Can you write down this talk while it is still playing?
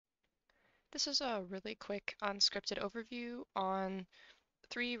This is a really quick unscripted overview on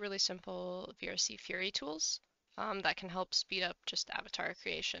 3 really simple VRCFury tools that can help speed up just avatar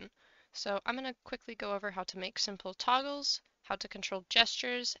creation. So I'm going to quickly go over how to make simple toggles, how to control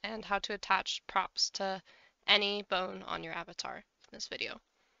gestures, and how to attach props to any bone on your avatar in this video.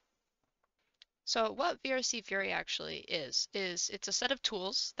 So what VRCFury actually is it's a set of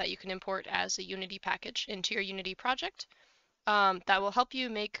tools that you can import as a Unity package into your Unity project that will help you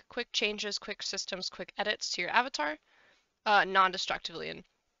make quick changes, quick systems, quick edits to your avatar non-destructively. And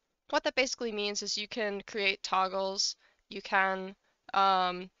what that basically means is you can create toggles, you can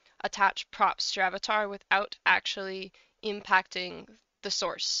attach props to your avatar without actually impacting the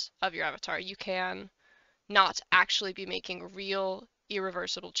source of your avatar. You can not actually be making real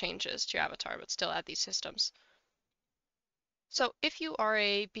irreversible changes to your avatar, but still add these systems. So if you are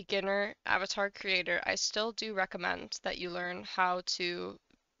a beginner avatar creator, I still do recommend that you learn how to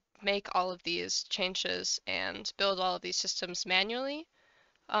make all of these changes and build all of these systems manually.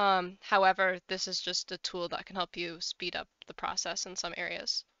 However, this is just a tool that can help you speed up the process in some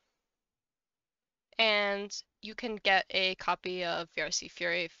areas. And you can get a copy of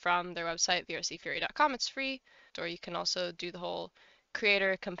VRCFury from their website, vrcfury.com. It's free, or you can also do the whole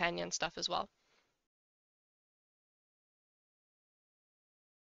creator companion stuff as well.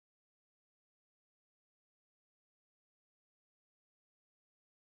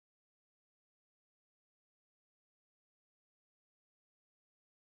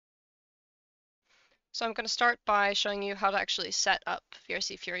 So I'm going to start by showing you how to actually set up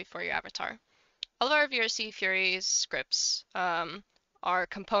VRCFury for your avatar. All of our VRCFury scripts are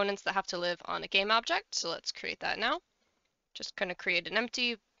components that have to live on a game object, so let's create that now. Just going to create an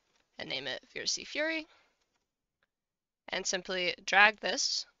empty and name it VRCFury, and simply drag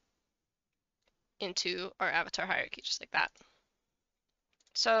this into our avatar hierarchy, just like that.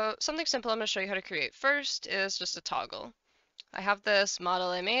 So something simple I'm going to show you how to create first is just a toggle. I have this model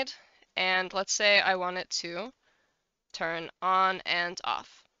I made, and let's say I want it to turn on and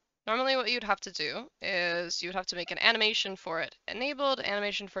off. Normally what you'd have to do is you would have to make an animation for it enabled,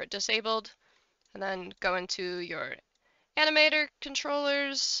 animation for it disabled, and then go into your animator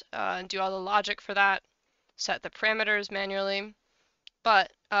controllers and do all the logic for that, set the parameters manually,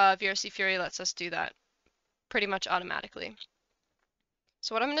 but VRCFury lets us do that pretty much automatically.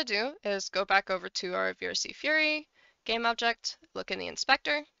 So what I'm going to do is go back over to our VRCFury game object, look in the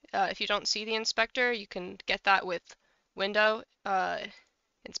inspector. If you don't see the inspector, you can get that with window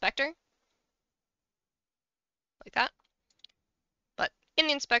inspector, like that. But in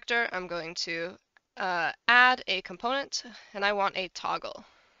the inspector, I'm going to add a component, and I want a toggle.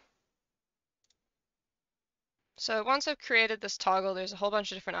 So once I've created this toggle, there's a whole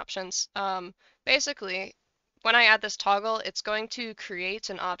bunch of different options. Basically, when I add this toggle, it's going to create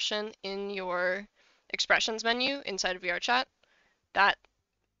an option in your expressions menu inside of VRChat that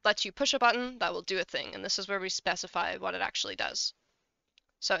lets you push a button that will do a thing, and this is where we specify what it actually does.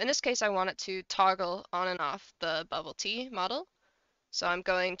 So in this case, I want it to toggle on and off the bubble T model. So I'm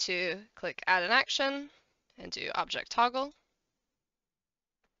going to click Add an Action and do Object Toggle.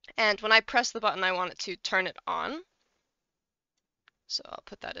 And when I press the button, I want it to turn it on. So I'll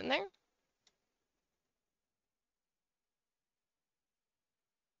put that in there.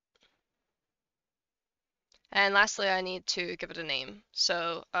 And lastly, I need to give it a name.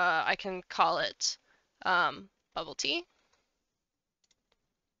 So I can call it bubble T.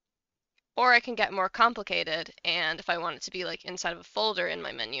 Or I can get more complicated, and if I want it to be like inside of a folder in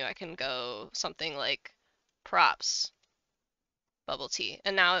my menu, I can go something like props bubble T.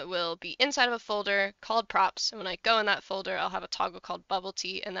 And now it will be inside of a folder called props. And when I go in that folder, I'll have a toggle called bubble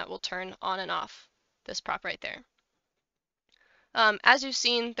T, and that will turn on and off this prop right there. As you've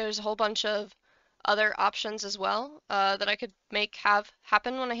seen, there's a whole bunch of other options as well that I could make have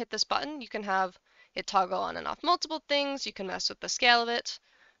happen when I hit this button. You can have it toggle on and off multiple things. You can mess with the scale of it.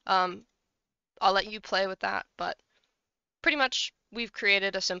 I'll let you play with that, but pretty much we've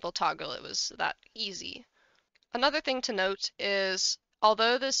created a simple toggle. It was that easy. Another thing to note is,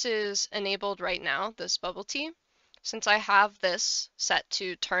 although this is enabled right now, this bubble T, since I have this set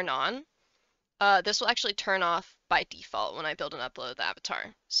to turn on, this will actually turn off by default when I build and upload the avatar.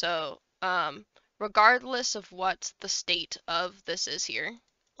 So regardless of what the state of this is here,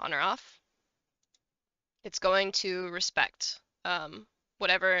 on or off, it's going to respect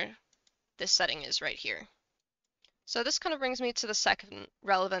whatever this setting is right here. So this kind of brings me to the second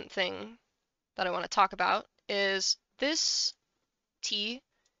relevant thing that I want to talk about, is this T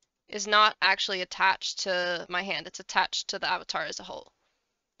is not actually attached to my hand, it's attached to the avatar as a whole.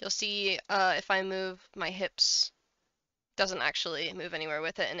 You'll see if I move my hips doesn't actually move anywhere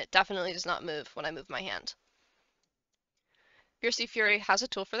with it, and it definitely does not move when I move my hand. VRCFury has a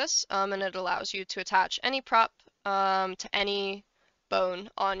tool for this, and it allows you to attach any prop to any bone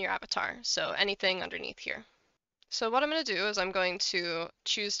on your avatar, so anything underneath here. So what I'm going to do is I'm going to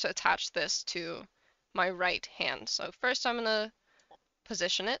choose to attach this to my right hand. So first I'm going to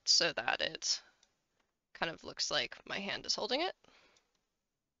position it so that it kind of looks like my hand is holding it.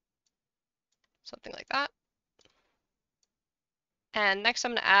 Something like that. And next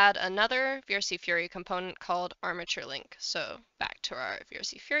I'm going to add another VRCFury component called Armature link. So back to our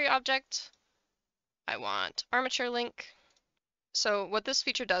VRCFury object, I want Armature link. So what this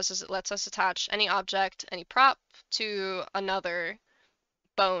feature does is it lets us attach any object, any prop, to another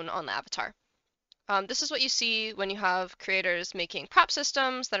bone on the avatar. This is what you see when you have creators making prop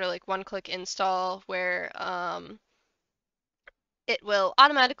systems that are like one-click install, where it will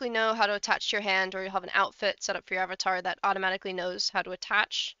automatically know how to attach to your hand, or you'll have an outfit set up for your avatar that automatically knows how to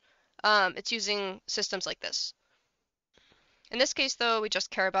attach. It's using systems like this. In this case, though, we just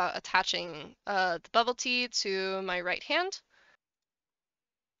care about attaching the bubble tea to my right hand.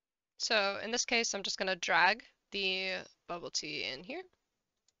 So in this case, I'm just going to drag the bubble tea in here.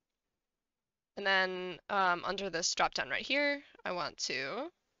 And then under this drop down right here, I want to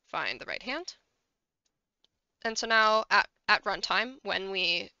find the right hand. And so now at runtime, when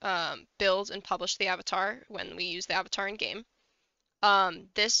we build and publish the avatar, when we use the avatar in game,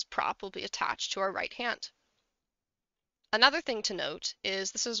 this prop will be attached to our right hand. Another thing to note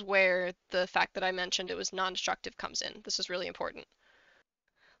is this is where the fact that I mentioned it was non-destructive comes in. This is really important.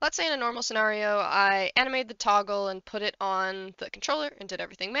 Let's say in a normal scenario, I animated the toggle and put it on the controller and did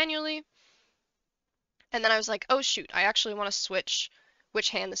everything manually. And then I was like, oh shoot, I actually want to switch which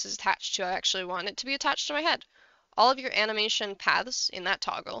hand this is attached to. I actually want it to be attached to my head. All of your animation paths in that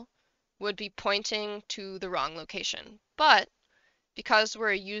toggle would be pointing to the wrong location. But because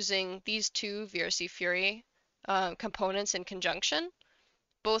we're using these two VRCFury components in conjunction,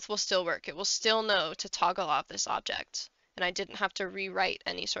 both will still work. It will still know to toggle off this object. And I didn't have to rewrite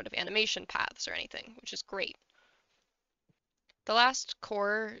any sort of animation paths or anything, which is great. The last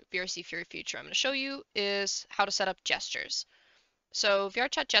core VRCFury feature I'm going to show you is how to set up gestures. So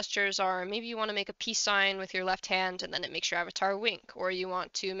VRChat gestures are maybe you want to make a peace sign with your left hand and then it makes your avatar wink, or you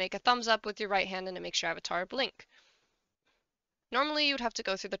want to make a thumbs up with your right hand and it makes your avatar blink. Normally you'd have to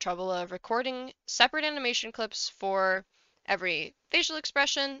go through the trouble of recording separate animation clips for every facial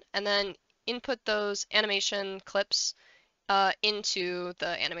expression and then input those animation clips into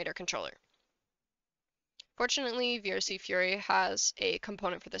the animator controller. Fortunately, VRCFury has a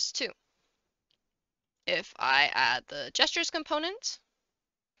component for this too. If I add the gestures component,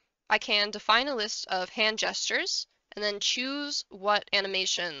 I can define a list of hand gestures and then choose what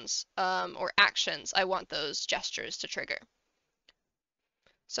animations or actions I want those gestures to trigger.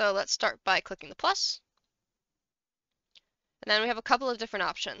 So let's start by clicking the plus. And then we have a couple of different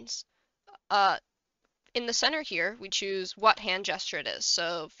options. In the center here, we choose what hand gesture it is.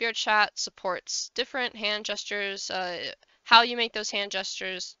 So VRChat supports different hand gestures. How you make those hand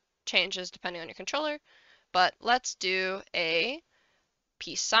gestures changes depending on your controller. But let's do a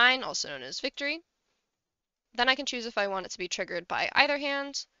peace sign, also known as victory. Then I can choose if I want it to be triggered by either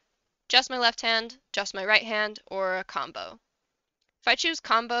hand, just my left hand, just my right hand, or a combo. If I choose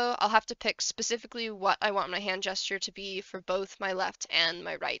combo, I'll have to pick specifically what I want my hand gesture to be for both my left and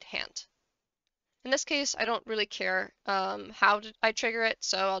my right hand. In this case, I don't really care how I trigger it,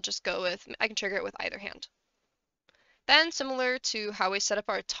 so I'll just go with, I can trigger it with either hand. Then, similar to how we set up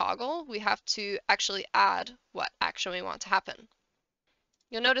our toggle, we have to actually add what action we want to happen.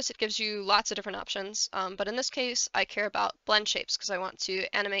 You'll notice it gives you lots of different options, but in this case, I care about blend shapes because I want to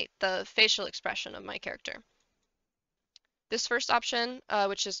animate the facial expression of my character. This first option,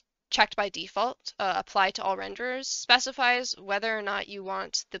 which is checked by default, apply to all renderers, specifies whether or not you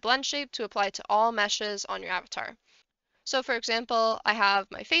want the blend shape to apply to all meshes on your avatar. So for example, I have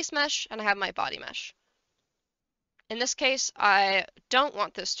my face mesh and I have my body mesh. In this case, I don't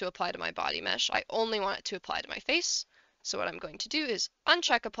want this to apply to my body mesh. I only want it to apply to my face. So what I'm going to do is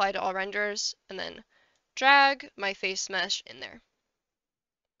uncheck apply to all renderers and then drag my face mesh in there.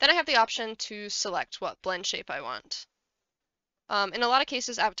 Then I have the option to select what blend shape I want. In a lot of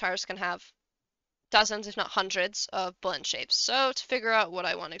cases, avatars can have dozens, if not hundreds, of blend shapes. So to figure out what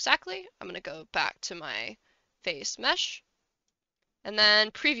I want exactly, I'm going to go back to my face mesh and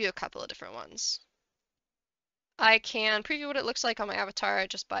then preview a couple of different ones. I can preview what it looks like on my avatar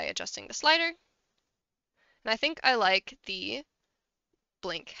just by adjusting the slider. And I think I like the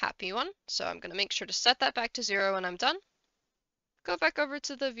blink happy one, so I'm going to make sure to set that back to 0 when I'm done. Go back over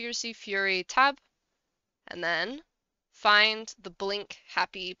to the VRCFury tab, and then find the blink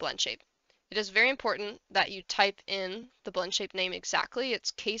happy Blendshape. It is very important that you type in the Blendshape name exactly.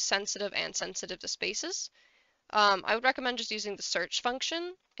 It's case sensitive and sensitive to spaces. I would recommend just using the search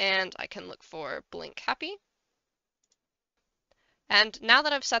function, and I can look for blink happy. And now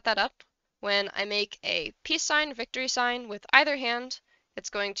that I've set that up, when I make a peace sign, victory sign with either hand, it's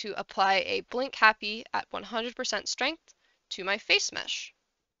going to apply a blink happy at 100% strength to my face mesh.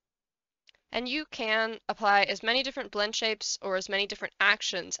 And you can apply as many different blend shapes or as many different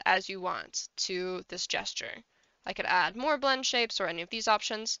actions as you want to this gesture. I could add more blend shapes or any of these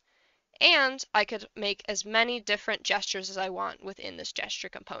options, and I could make as many different gestures as I want within this gesture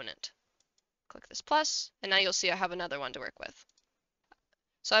component. Click this plus, and now you'll see I have another one to work with.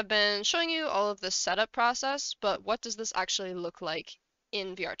 So I've been showing you all of this setup process, but what does this actually look like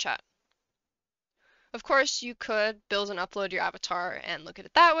in VRChat? Of course, you could build and upload your avatar and look at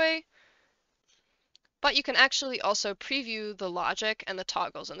it that way, but you can actually also preview the logic and the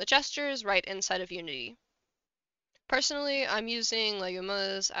toggles and the gestures right inside of Unity. Personally, I'm using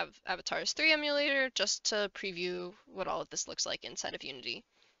Lyuma's Av3 Emulator just to preview what all of this looks like inside of Unity.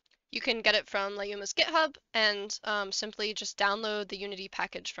 You can get it from Lyuma's GitHub and simply just download the Unity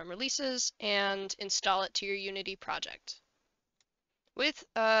package from releases and install it to your Unity project. With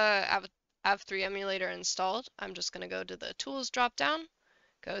Av3 Emulator installed, I'm just going to go to the Tools drop-down,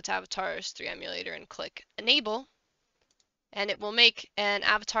 go to Av3 Emulator and click Enable, and it will make an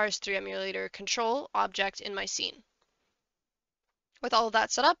Av3 Emulator control object in my scene. With all of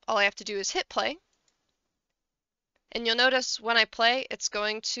that set up, all I have to do is hit play, and you'll notice when I play, it's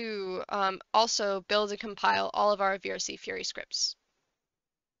going to also build and compile all of our VRCFury scripts.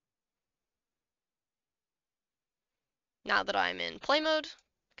 Now that I'm in play mode,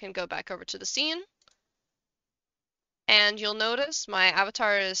 I can go back over to the scene, and you'll notice my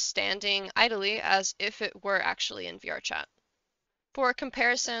avatar is standing idly as if it were actually in VRChat. For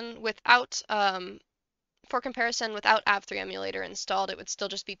comparison, without Av3 Emulator installed, it would still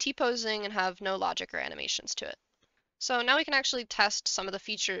just be T-posing and have no logic or animations to it. So now we can actually test some of the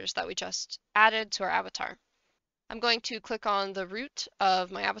features that we just added to our avatar. I'm going to click on the root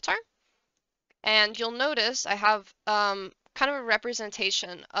of my avatar, and you'll notice I have kind of a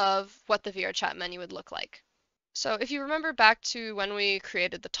representation of what the VRChat menu would look like. So if you remember back to when we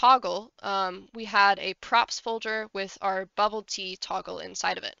created the toggle, we had a props folder with our bubble tea toggle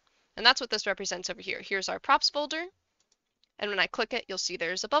inside of it. And that's what this represents over here. Here's our props folder, and when I click it, you'll see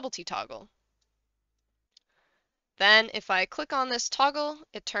there's a bubble tea toggle. Then if I click on this toggle,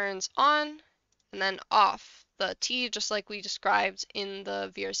 it turns on and then off the tea, just like we described in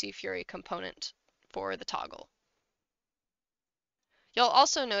the VRCFury component for the toggle. You'll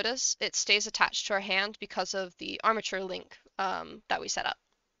also notice it stays attached to our hand because of the Armature link that we set up.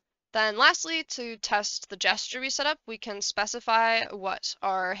 Then lastly, to test the gesture we set up, we can specify what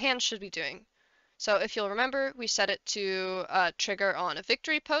our hand should be doing. So if you'll remember, we set it to trigger on a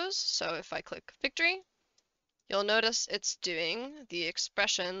victory pose. So if I click victory, you'll notice it's doing the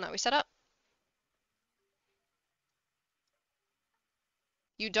expression that we set up.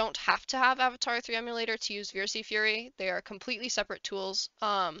 You don't have to have Av3 Emulator to use VRCFury. They are completely separate tools,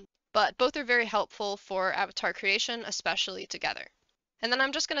 but both are very helpful for avatar creation, especially together. And then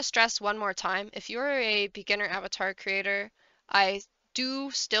I'm just going to stress one more time, if you're a beginner avatar creator, I do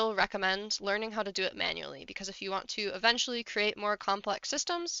still recommend learning how to do it manually, because if you want to eventually create more complex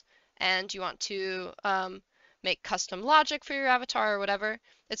systems and you want to make custom logic for your avatar or whatever,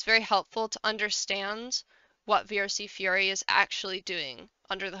 it's very helpful to understand what VRCFury is actually doing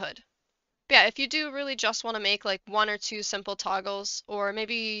under the hood. But yeah, if you do really just want to make like one or two simple toggles, or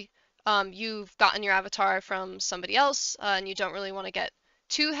maybe you've gotten your avatar from somebody else and you don't really want to get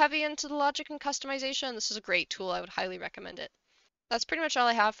too heavy into the logic and customization, this is a great tool. I would highly recommend it. That's pretty much all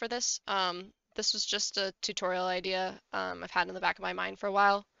I have for this. This was just a tutorial idea I've had in the back of my mind for a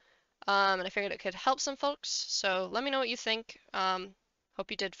while, and I figured it could help some folks. So let me know what you think. Hope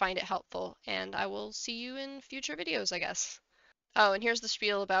you did find it helpful, and I will see you in future videos, I guess. Oh, and here's the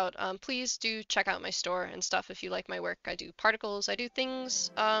spiel about please do check out my store and stuff if you like my work. I do particles, I do things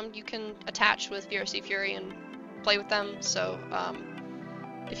you can attach with VRCFury and play with them. So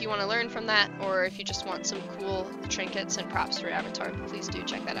if you want to learn from that, or if you just want some cool trinkets and props for your avatar, please do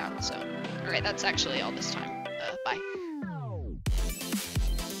check that out. So, alright, that's actually all this time. Bye.